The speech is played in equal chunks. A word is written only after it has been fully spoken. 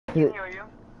can hear you.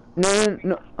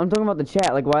 No. I'm talking about the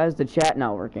chat. Like, why is the chat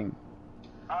not working?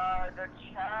 The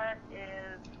chat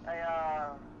is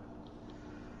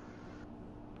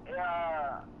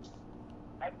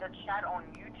like the chat on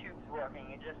YouTube's working.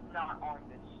 It's just not on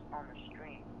the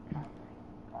stream.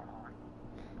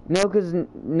 No, because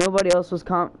nobody else was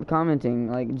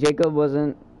commenting. Like, Jacob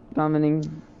wasn't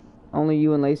commenting. Only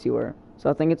you and Lacey were. So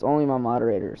I think it's only my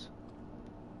moderators.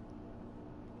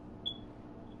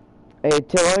 Hey,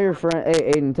 tell all your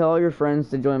Hey, Aiden, tell all your friends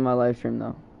to join my live stream,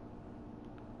 though.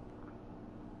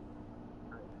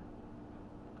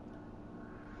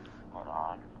 Hold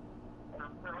on.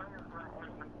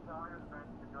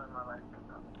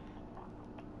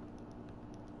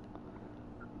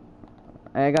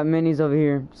 Hey, I got minis over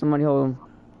here. Somebody hold them.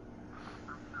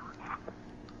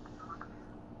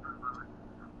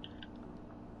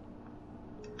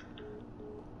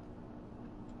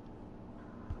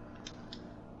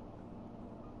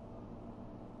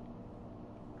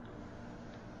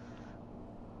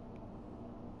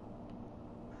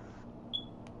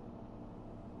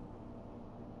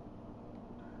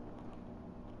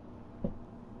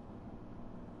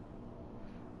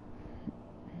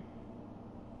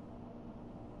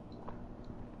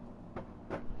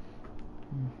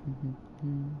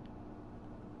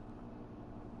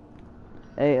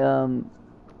 Hey,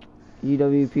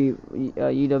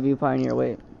 UW Pioneer,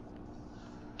 wait.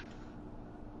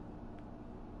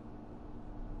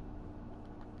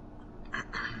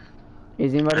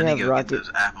 Does anybody have rockets?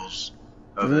 Those apples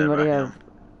Does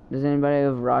anybody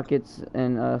have rockets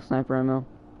and sniper ammo?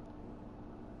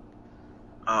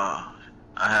 Oh,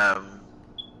 I have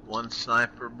 1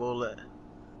 sniper bullet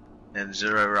and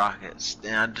 0 rockets.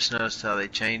 And I just noticed how they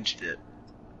changed it.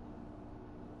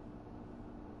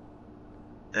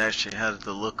 It actually has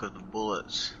the look of the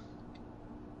bullets.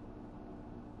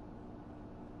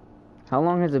 How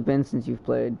long has it been since you've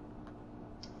played?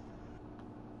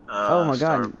 Oh my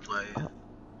god.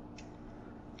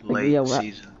 Playing late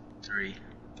season 3.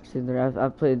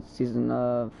 I've played season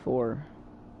 4.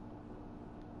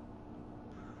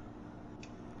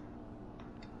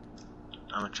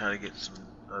 I'm gonna try to get some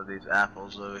of these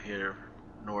apples over here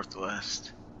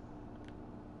northwest.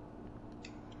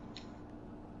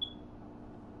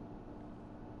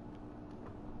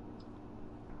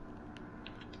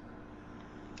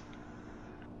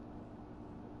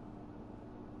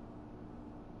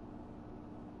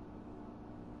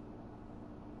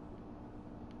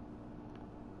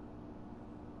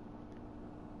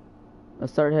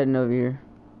 Let's start heading over here.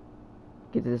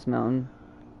 Get to this mountain.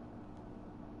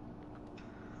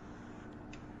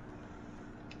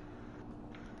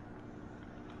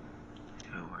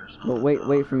 But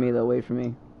wait for me though, wait for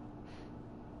me.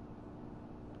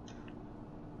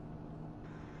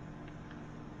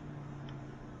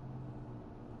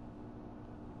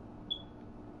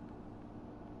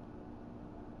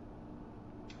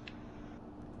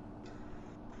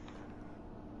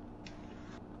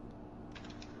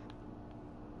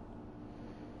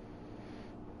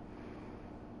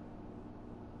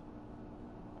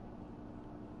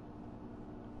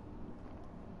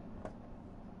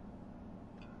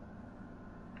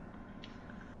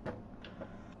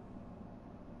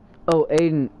 Oh,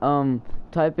 Aiden,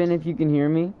 type in if you can hear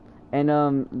me, and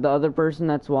the other person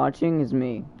that's watching is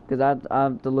me, cause I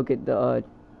have to look at the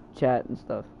chat and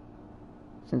stuff,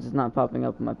 since it's not popping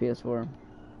up on my PS4.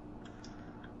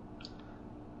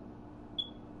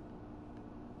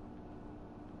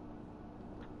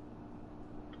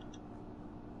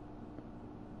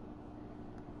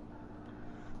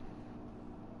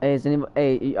 Hey,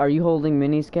 hey, are you holding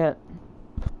minis, Cat?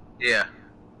 Yeah.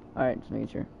 All right, just making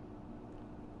sure.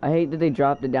 I hate that they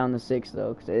dropped it down to 6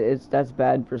 though, cause that's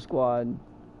bad for squad.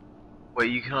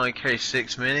 Wait, you can only carry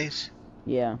 6 minis?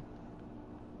 Yeah.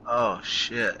 Oh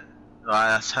shit.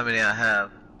 That's how many I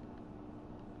have.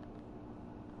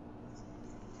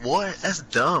 What? That's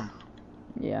dumb.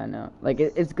 Yeah, I know. Like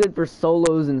it's good for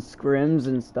solos and scrims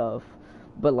and stuff,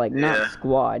 but like not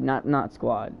squad, not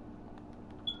squad.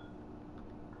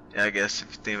 Yeah, I guess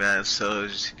if you think about it,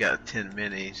 solos, you got 10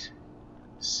 minis.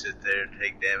 Sit there and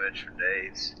take damage for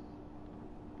days.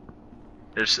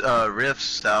 There's Rifts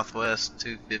Southwest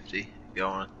 250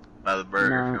 going by the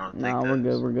burger if you want to take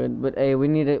those. We're good. But hey, we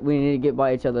need to get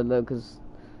by each other though, cause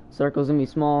circle's gonna be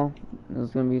small.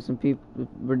 There's gonna be some people.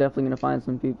 We're definitely gonna find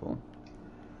some people.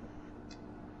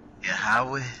 Yeah,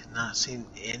 how we not seen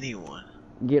anyone?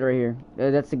 Get right here.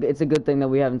 It's a good thing that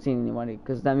we haven't seen anybody,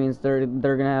 cause that means they're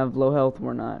gonna have low health and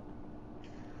we're not.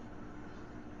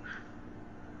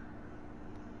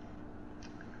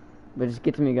 But just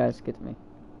get to me, guys. Get to me.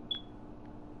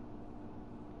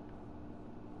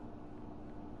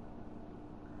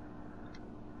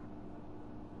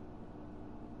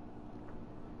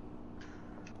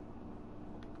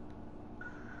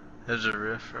 There's a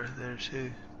rift right there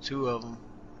too. Two of them.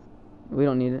 We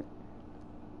don't need it.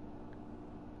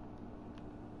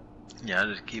 Yeah, I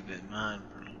just keep it in mind.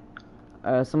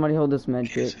 Somebody hold this med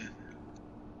Case kit.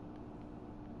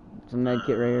 It's a med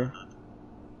kit right here.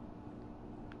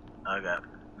 I got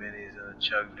minis and a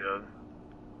chug jug.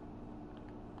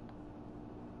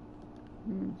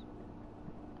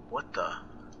 What the?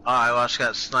 Alright, well, I just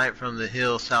got sniped from the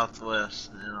hill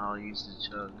southwest, and then I'll use the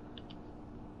chug.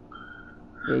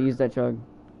 Yeah, use that chug.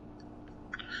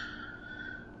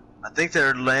 I think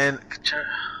they're land.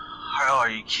 Oh,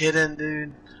 are you kidding,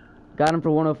 dude? Got him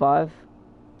for 105.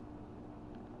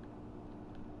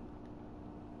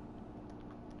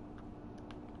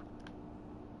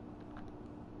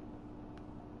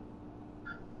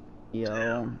 Yo.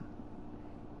 Damn.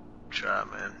 Try,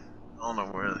 man. I don't know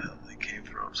where the hell they came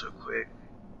from so quick.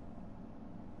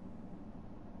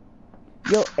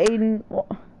 Yo, Aiden.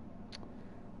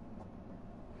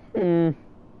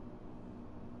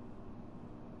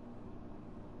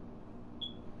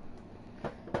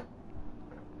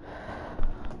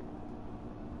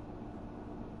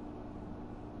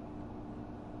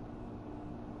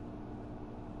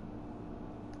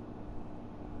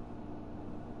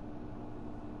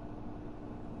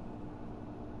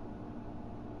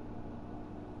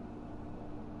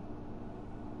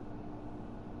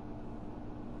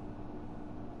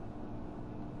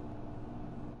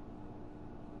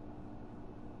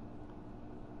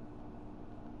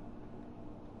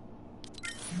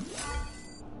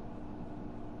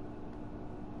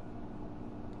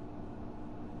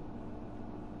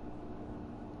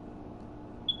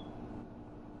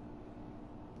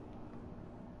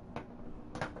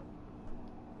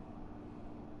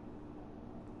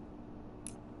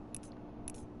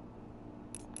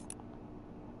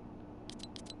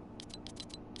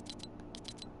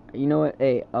 You know what?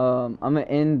 Hey, I'm gonna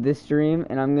end this stream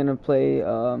and I'm gonna play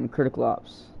Critical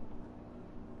Ops.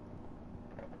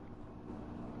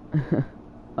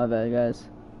 My bad, guys.